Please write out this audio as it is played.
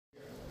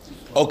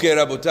Okay,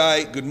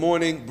 Rabotai, good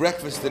morning.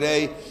 Breakfast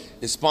today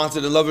is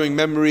sponsored in loving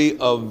memory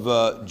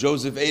of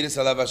Joseph Adis,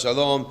 alav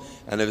shalom,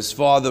 and of his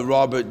father,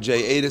 Robert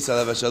J. Adis,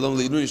 alav shalom,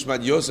 Le'inu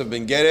Nishmat Yosef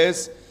ben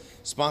Geres,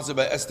 sponsored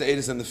by Esther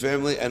Adis and the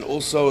family, and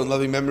also in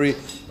loving memory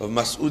of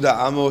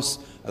Mas'uda Amos,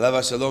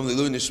 alav shalom,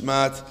 Le'inu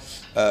Nishmat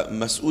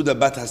Mas'uda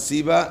Bat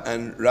Hasiba,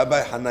 and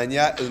Rabbi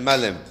Hananya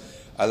El-Malem,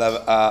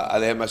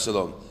 alav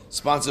shalom,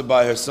 sponsored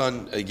by her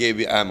son,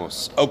 Gaby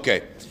Amos.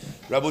 Okay,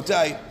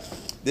 Rabotai,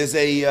 there's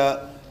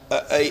a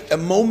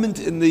moment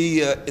in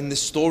the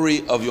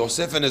story of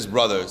Yosef and his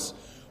brothers,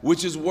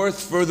 which is worth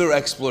further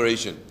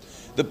exploration.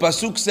 The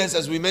pasuk says,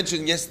 as we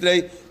mentioned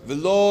yesterday,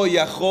 "V'lo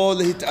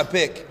yachol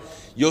hitapek."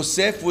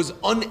 Yosef was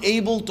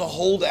unable to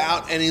hold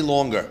out any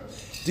longer.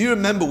 Do you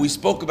remember we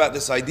spoke about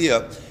this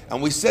idea,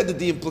 and we said that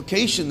the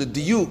implication, the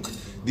diuk,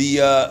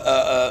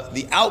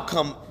 the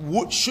outcome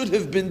should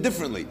have been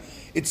differently.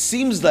 It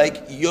seems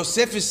like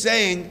Yosef is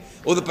saying,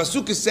 or the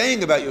pasuk is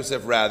saying about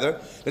Yosef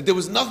rather, that there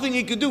was nothing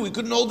he could do. He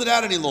couldn't hold it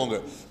out any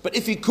longer. But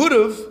if he could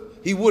have,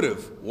 he would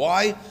have.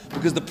 Why?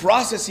 Because the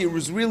process here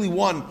was really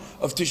one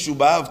of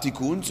teshubah, of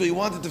tikkun. So he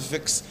wanted to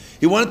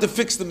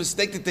fix the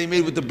mistake that they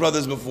made with the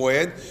brothers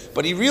beforehand.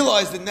 But he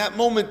realized in that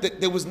moment that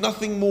there was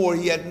nothing more.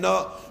 He had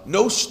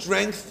no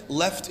strength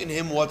left in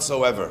him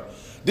whatsoever.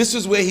 This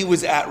is where he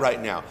was at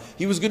right now.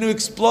 He was going to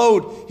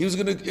explode. He was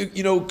going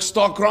to,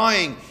 start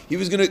crying. He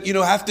was going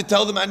to, have to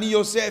tell them, Ani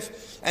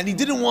Yosef. And he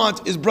didn't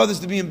want his brothers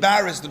to be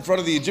embarrassed in front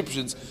of the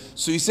Egyptians.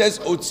 So he says,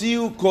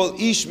 Otziu kol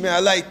ish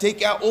me'alai,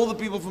 take out all the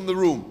people from the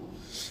room.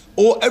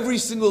 Or every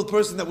single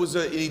person that was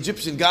an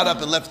Egyptian got up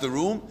and left the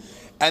room.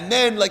 And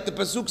then, like the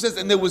pasuk says,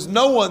 and there was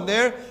no one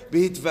there,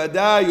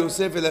 Behitvada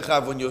Yosef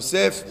elechav, when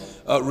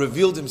Yosef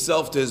revealed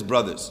himself to his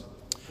brothers.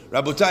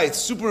 Rabotai, it's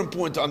super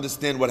important to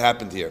understand what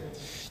happened here.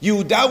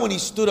 Yehuda, when he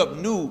stood up,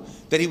 knew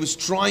that he was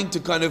trying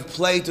to kind of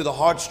play to the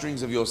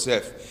heartstrings of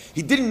Yosef.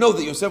 He didn't know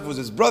that Yosef was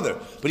his brother,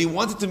 but he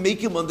wanted to make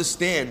him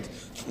understand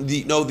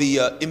the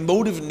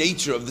emotive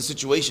nature of the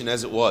situation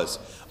as it was.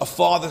 A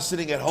father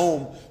sitting at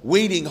home,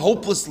 waiting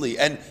hopelessly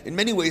and in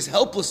many ways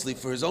helplessly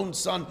for his own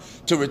son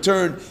to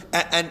return,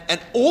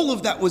 and all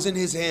of that was in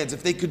his hands.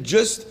 If they could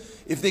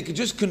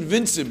just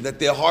convince him that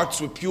their hearts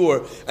were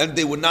pure and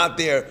they were not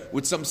there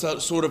with some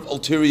sort of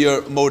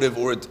ulterior motive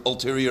or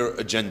ulterior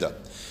agenda.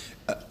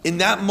 In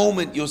that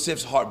moment,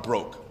 Yosef's heart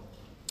broke.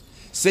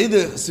 Say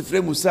the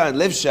Sifrei Musa and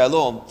Lev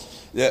Shalom,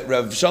 that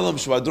Rav Shalom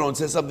Shvadron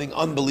says something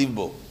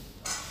unbelievable.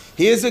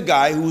 Here's a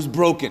guy who's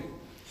broken.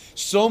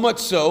 So much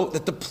so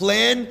that the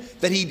plan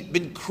that he'd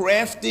been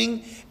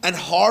crafting and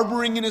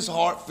harboring in his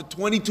heart for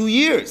 22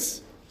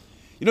 years.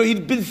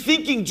 He'd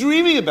been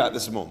dreaming about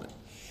this moment.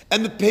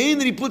 And the pain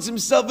that he puts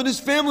himself and his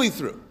family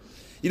through.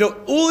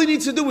 All he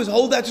needs to do is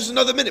hold out just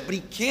another minute, but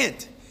he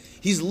can't.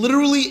 He's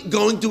literally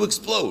going to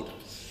explode.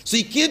 So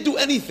he can't do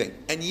anything.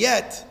 And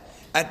yet,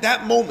 at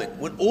that moment,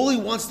 when all he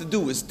wants to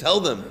do is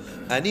tell them,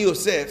 Ani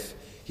Yosef,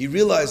 he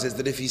realizes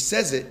that if he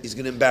says it, he's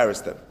going to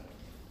embarrass them.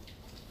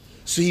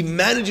 So he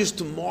manages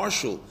to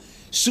marshal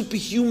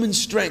superhuman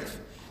strength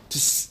to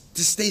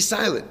stay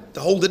silent, to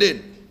hold it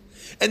in.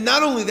 And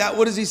not only that,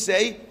 what does he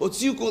say?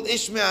 Otziu kol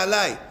ish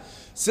me'alai.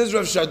 Says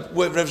Rav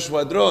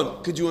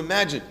Shvadron, could you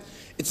imagine?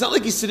 It's not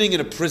like he's sitting in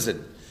a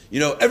prison.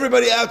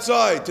 Everybody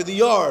outside to the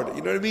yard.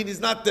 You know what I mean? He's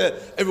not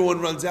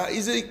everyone runs out.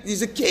 He's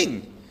a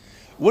king.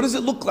 What does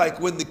it look like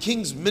when the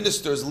king's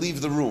ministers leave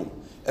the room?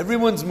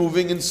 Everyone's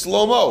moving in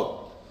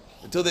slow-mo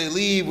until they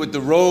leave with the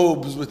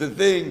robes, with the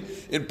thing,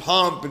 in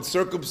pomp and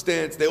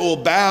circumstance. They all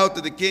bow to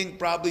the king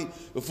probably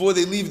before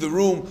they leave the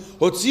room.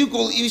 Hotziu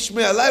kol ish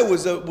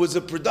me'alai was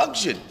a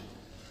production.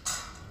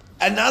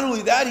 And not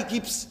only that, he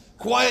keeps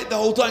quiet the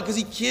whole time because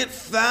he can't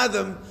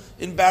fathom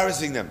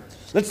embarrassing them.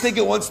 Let's take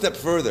it one step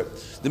further.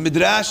 The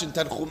Midrash in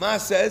Tanchuma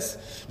says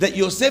that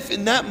Yosef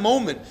in that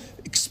moment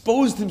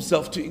exposed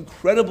himself to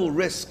incredible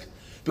risk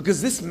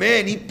because this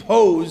man, he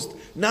posed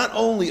not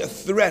only a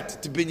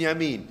threat to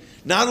Binyamin,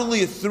 not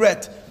only a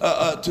threat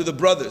to the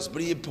brothers,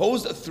 but he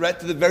posed a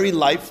threat to the very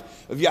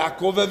life of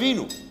Yaakov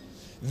Avinu.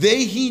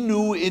 He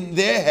knew in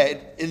their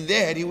head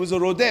he was a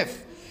rodef.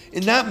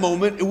 In that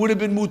moment, it would have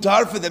been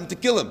mutar for them to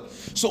kill him.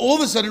 So all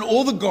of a sudden,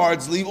 all the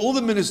guards leave, all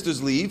the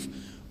ministers leave.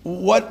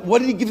 What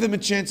did he give them a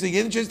chance? He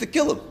gave them a chance to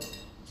kill him.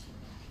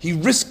 He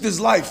risked his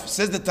life.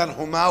 Says the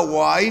Tanhuma,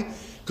 why?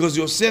 Because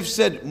Yosef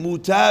said,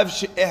 Mutav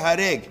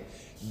she'ehareg.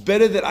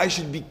 Better that I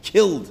should be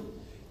killed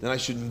than I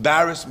should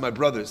embarrass my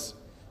brothers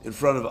in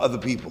front of other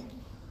people.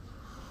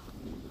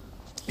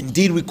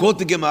 Indeed, we quote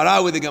the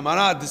Gemara, where the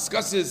Gemara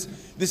discusses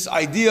this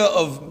idea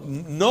of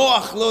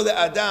Noach lo de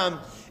Adam.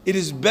 It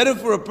is better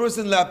for a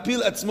person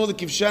la'apil atzmo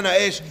lekivshan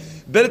ha'esh,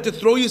 better to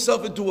throw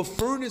yourself into a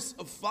furnace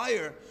of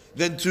fire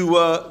than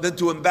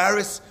to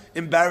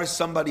embarrass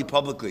somebody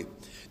publicly.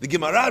 The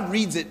Gemara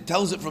reads it,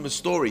 tells it from a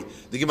story.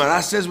 The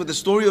Gemara says with the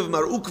story of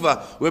Mar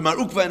Ukva, where Mar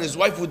Ukva and his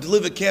wife would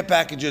deliver care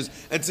packages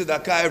and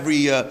tzedakah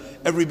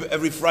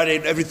every Friday,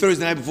 every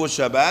Thursday night before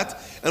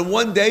Shabbat. And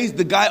one day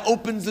the guy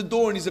opens the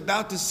door and he's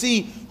about to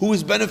see who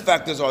his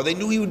benefactors are. They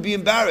knew he would be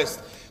embarrassed.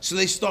 So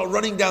they start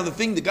running down the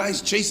thing. The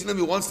guy's chasing them.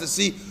 He wants to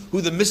see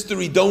who the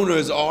mystery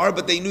donors are,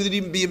 but they knew they'd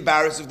even be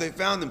embarrassed if they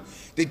found them.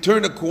 They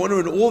turn a corner,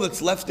 and all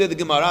that's left there, the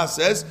Gemara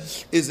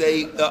says, is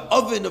a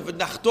oven of a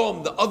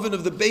nachtom, the oven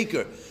of the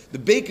baker. The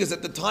bakers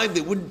at the time,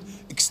 they wouldn't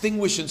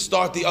extinguish and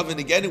start the oven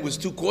again. It was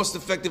too cost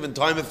effective and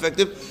time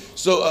effective.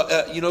 So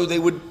they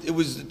would. It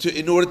was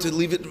in order to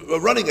leave it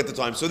running at the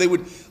time. So they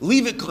would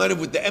leave it kind of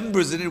with the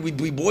embers in it. We'd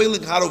be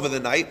boiling hot over the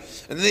night,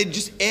 and then they'd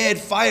just add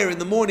fire in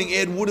the morning,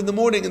 add wood in the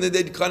morning, and then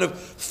they'd kind of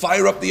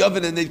fire up the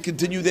oven and they'd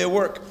continue their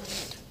work.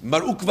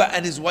 Mar Ukva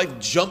and his wife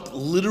jumped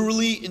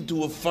literally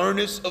into a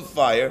furnace of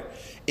fire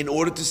in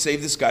order to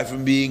save this guy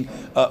from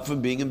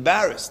being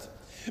embarrassed.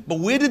 But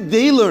where did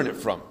they learn it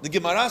from? The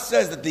Gemara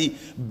says that the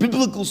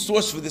biblical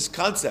source for this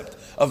concept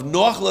of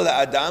Noach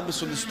Adam is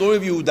from the story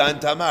of Yehuda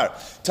and Tamar.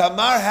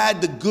 Tamar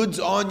had the goods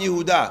on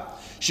Yehuda.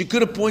 She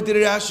could have pointed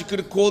it out. She could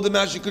have called him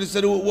out. She could have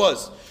said who it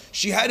was.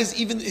 She had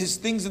his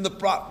things in her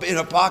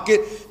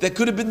pocket that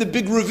could have been the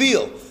big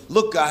reveal.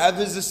 Look, I have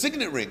his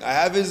signet ring. I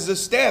have his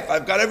staff.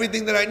 I've got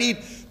everything that I need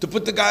to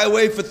put the guy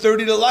away for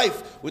 30 to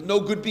life with no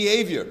good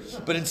behavior.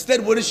 But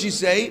instead, what does she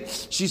say?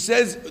 She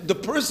says, the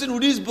person who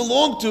these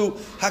belong to,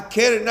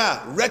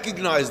 hakerna,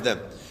 recognize them.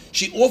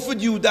 She offered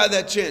Yehuda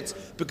that chance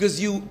because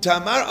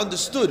Tamar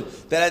understood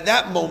that at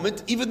that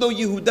moment, even though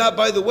Yehuda,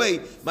 by the way,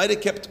 might have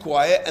kept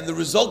quiet, and the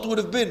result would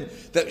have been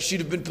that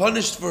she'd have been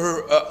punished for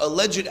her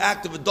alleged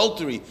act of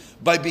adultery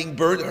by being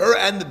burned, her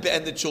and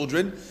the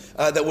children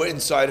that were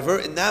inside of her.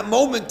 In that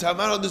moment,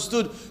 Tamar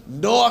understood,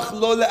 Noach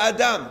lo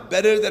le'adam,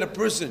 better that a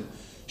person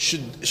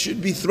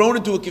should be thrown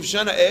into a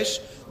kivshana esh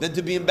than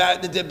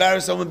to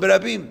embarrass someone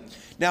berabim.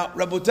 Now,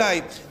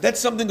 Rabotai, that's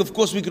something, of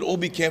course, we could all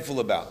be careful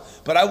about.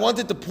 But I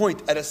wanted to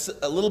point at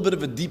a little bit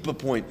of a deeper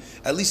point,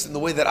 at least in the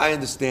way that I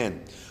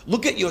understand.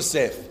 Look at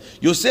Yosef.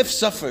 Yosef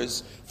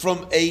suffers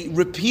from a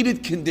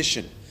repeated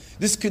condition.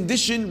 This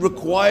condition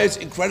requires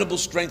incredible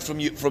strength from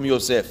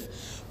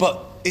Yosef.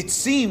 But it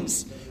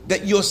seems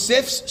that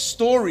Yosef's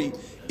story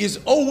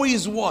is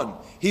always one.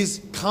 His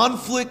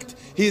conflict,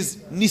 his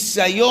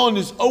nisayon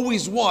is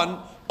always one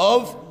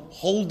of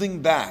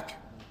holding back.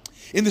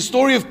 In the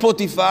story of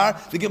Potiphar,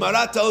 the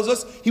Gemara tells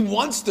us he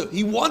wants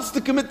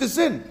to commit the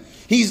sin.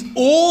 He's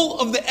all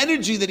of the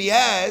energy that he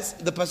has,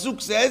 the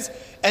Pasuk says,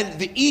 and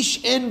the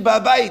ish en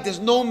babayit, there's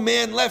no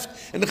man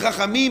left. And the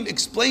Chachamim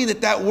explain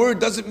that word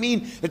doesn't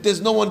mean that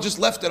there's no one just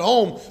left at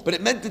home, but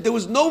it meant that there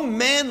was no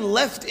man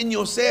left in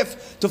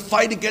Yosef to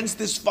fight against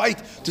this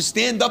fight, to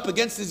stand up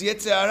against his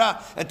Yetzer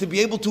Hara, and to be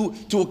able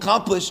to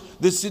accomplish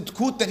the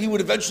Sidkut that he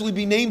would eventually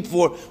be named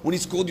for when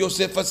he's called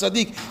Yosef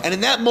HaSadik. And in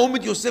that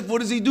moment, Yosef,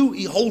 what does he do?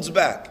 He holds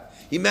back.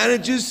 He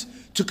manages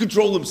to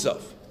control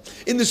himself.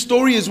 In the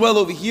story as well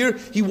over here,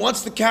 he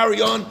wants to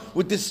carry on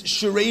with this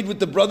charade with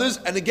the brothers,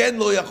 and again,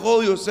 lo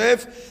yachol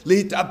Yosef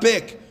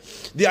leitapek.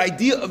 The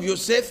idea of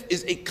Yosef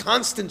is a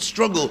constant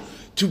struggle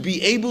to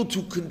be able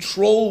to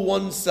control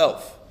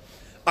oneself.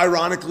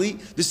 Ironically,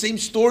 the same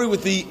story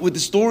with the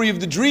story of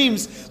the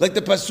dreams, like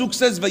the pasuk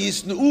says,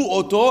 "Vayisneu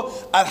oto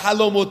al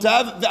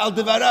halomotav ve'al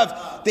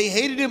devarav." They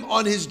hated him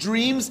on his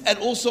dreams and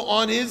also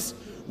on his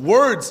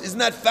words. Isn't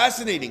that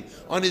fascinating?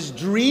 On his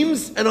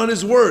dreams and on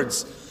his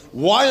words.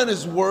 Why on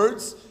his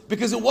words?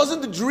 Because it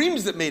wasn't the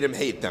dreams that made him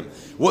hate them.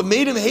 What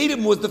made him hate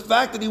him was the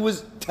fact that he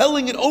was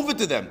telling it over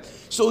to them.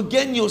 So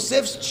again,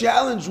 Yosef's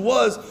challenge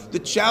was the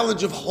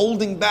challenge of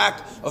holding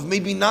back, of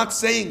maybe not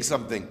saying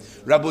something.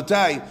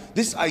 Rabotai,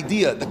 this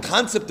idea, the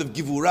concept of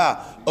givura,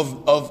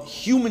 of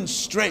human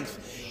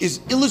strength, is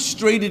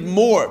illustrated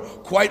more,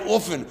 quite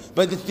often,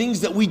 by the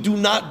things that we do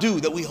not do,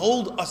 that we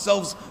hold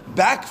ourselves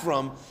back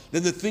from,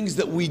 than the things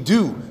that we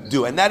do.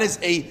 And that is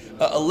a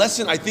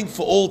lesson, I think,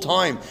 for all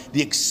time.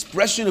 The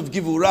expression of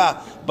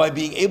givura by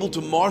being able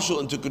to marshal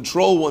and to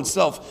control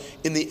oneself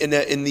in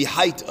the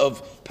height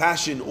of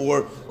passion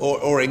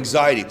or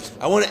anxiety.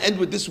 I want to end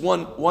with this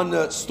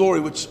one story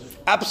which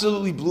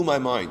absolutely blew my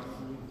mind.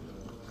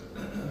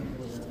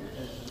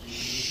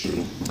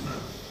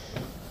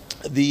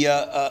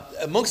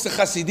 Amongst the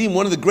Hasidim,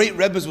 one of the great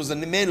Rebbes was a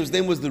man whose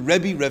name was the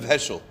Rebbe Rev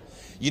Heschel.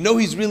 You know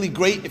he's really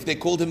great if they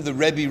called him the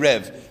Rebbe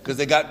Rev, because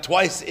they got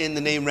twice in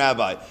the name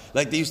Rabbi.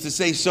 Like they used to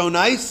say, so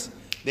nice,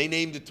 they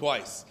named it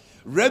twice.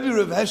 Rebbe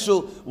Rev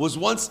Heschel was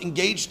once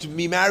engaged to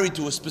be married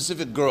to a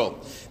specific girl.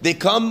 They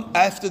come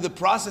after the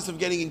process of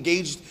getting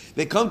engaged,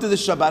 they come to the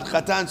Shabbat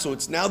Chatan, so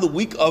it's now the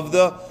week of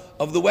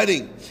the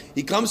wedding.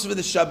 He comes for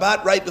the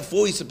Shabbat right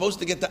before he's supposed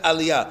to get to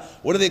Aliyah.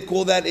 What do they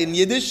call that in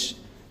Yiddish?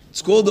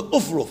 It's called the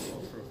Ufruf.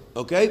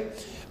 Okay?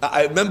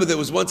 I remember there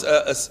was once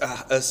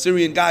a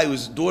Syrian guy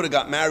whose daughter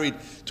got married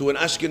to an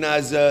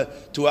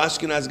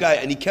Ashkenaz guy,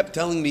 and he kept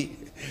telling me,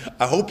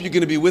 I hope you're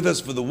going to be with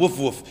us for the woof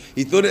woof.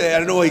 He thought, I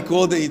don't know what he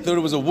called it, he thought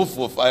it was a woof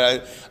woof. I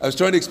was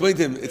trying to explain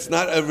to him, it's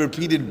not a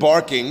repeated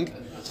barking,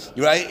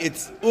 right?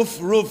 It's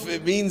uf roof.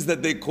 It means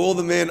that they call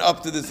the man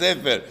up to the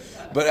sefer.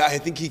 But I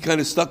think he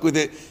kind of stuck with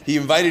it. He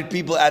invited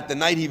people at the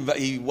night.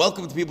 He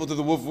welcomed people to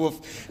the woof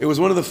woof. It was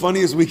one of the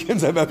funniest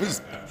weekends I've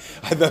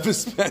ever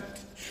spent.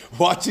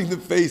 watching the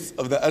face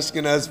of the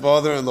Ashkenaz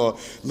father-in-law,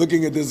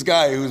 looking at this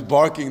guy who's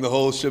barking the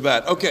whole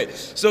Shabbat. Okay,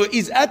 so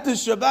he's at the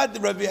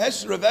Shabbat, Rav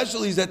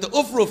Eshel, he's at the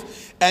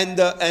Ufruf,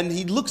 and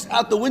he looks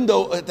out the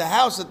window at the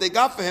house that they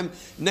got for him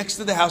next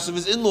to the house of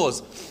his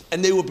in-laws.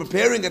 And they were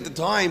preparing at the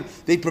time,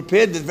 they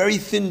prepared the very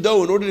thin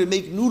dough in order to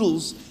make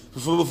noodles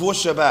before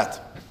Shabbat.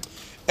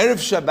 Erev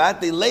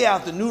Shabbat, they lay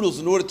out the noodles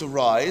in order to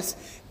rise,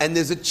 and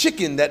there's a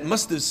chicken that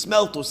must have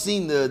smelt or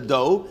seen the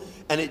dough,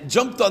 and it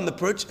jumped on the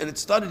perch and it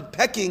started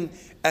pecking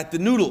at the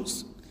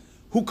noodles.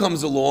 Who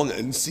comes along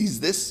and sees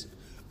this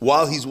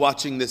while he's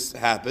watching this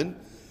happen?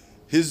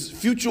 His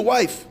future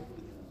wife.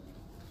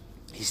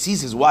 He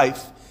sees his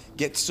wife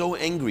get so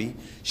angry,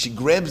 she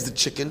grabs the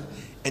chicken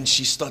and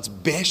she starts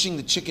bashing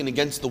the chicken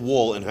against the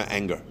wall in her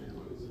anger.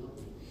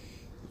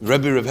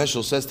 Rabbi Rav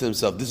Eshel says to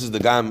himself, this is the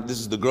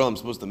girl I'm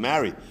supposed to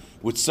marry,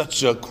 with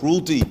such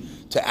cruelty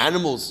to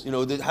animals. You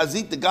know, the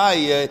Hazit, the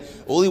guy,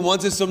 all he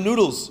wants is some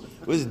noodles.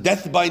 Was it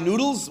death by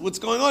noodles? What's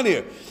going on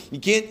here? He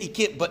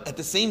can't, but at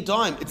the same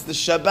time, it's the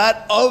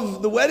Shabbat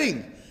of the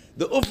wedding.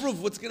 The Ufruf,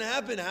 what's going to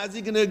happen? How's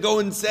he going to go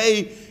and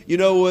say,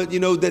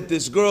 that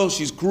this girl,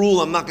 she's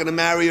cruel, I'm not going to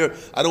marry her,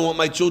 I don't want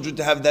my children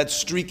to have that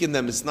streak in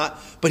them. It's not,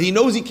 but he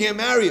knows he can't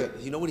marry her.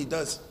 You know what he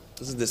does?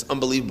 Listen to this,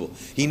 unbelievable.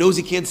 He knows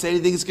he can't say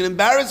anything that's going to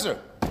embarrass her.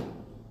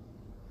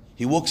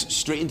 He walks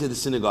straight into the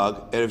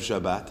synagogue, Erev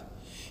Shabbat.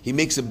 He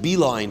makes a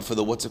beeline for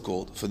the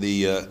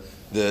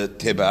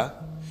teba,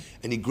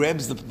 and he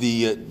grabs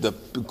the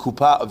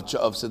kupa of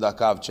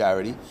tzedakah, of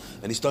charity,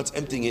 and he starts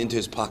emptying it into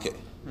his pocket.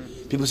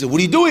 People say, "What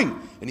are you doing?"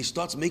 And he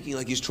starts making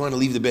like he's trying to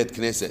leave the Beit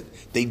Knesset.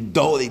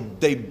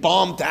 They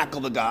bomb tackle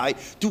the guy.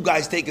 Two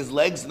guys take his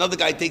legs. Another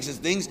guy takes his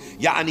things.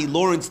 Ya'ani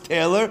Lawrence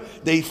Taylor.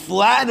 They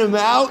flatten him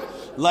out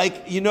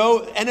like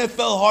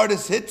NFL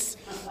hardest hits.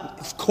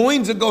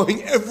 Coins are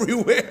going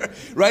everywhere,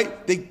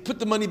 right? They put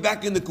the money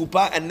back in the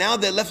kupa, and now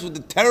they're left with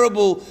the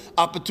terrible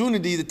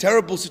opportunity, the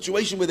terrible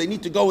situation where they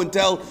need to go and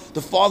tell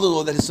the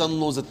father-in-law that his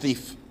son-in-law is a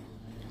thief.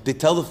 They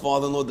tell the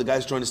father-in-law the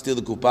guy's trying to steal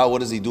the kupa. What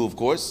does he do, of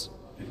course?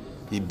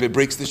 He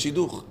breaks the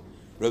shidduch.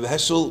 Rabbi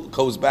Eshel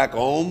goes back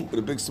home with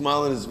a big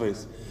smile on his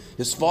face.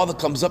 His father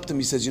comes up to him,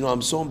 he says,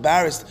 I'm so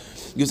embarrassed.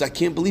 He goes, I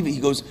can't believe it.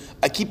 He goes,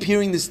 I keep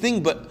hearing this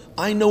thing, but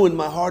I know in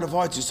my heart of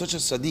hearts, you're such a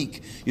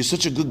tzaddik, you're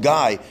such a good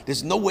guy,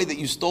 there's no way that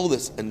you stole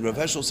this. And Rav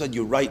Eshel said,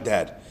 you're right,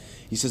 Dad.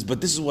 He says, but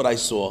this is what I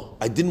saw.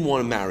 I didn't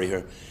want to marry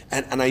her.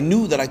 And I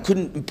knew that I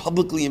couldn't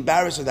publicly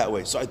embarrass her that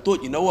way. So I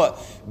thought, you know what?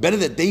 Better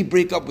that they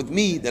break up with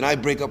me than I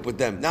break up with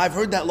them. Now, I've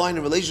heard that line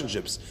in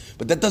relationships,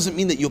 but that doesn't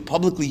mean that you're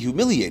publicly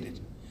humiliated.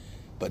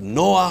 But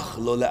noach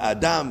lo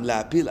le'adam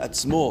la'apil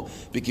atzmo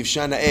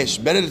b'kivshan ha'esh.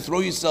 Better to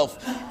throw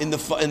yourself in the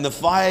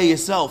fire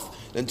yourself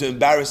than to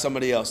embarrass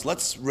somebody else.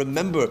 Let's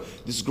remember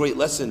this great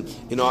lesson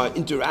in our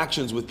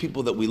interactions with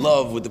people that we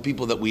love, with the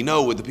people that we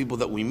know, with the people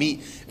that we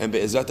meet, and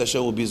be'ezrat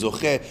Hashem will be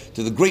zocheh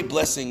to the great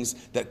blessings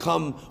that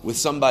come with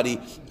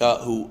somebody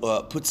who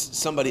puts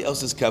somebody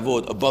else's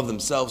kavod above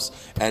themselves,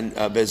 and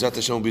be'ezrat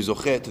Hashem will be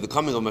zocheh to the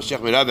coming of Mashiach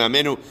Merav.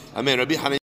 Amen. Amen. Rabbi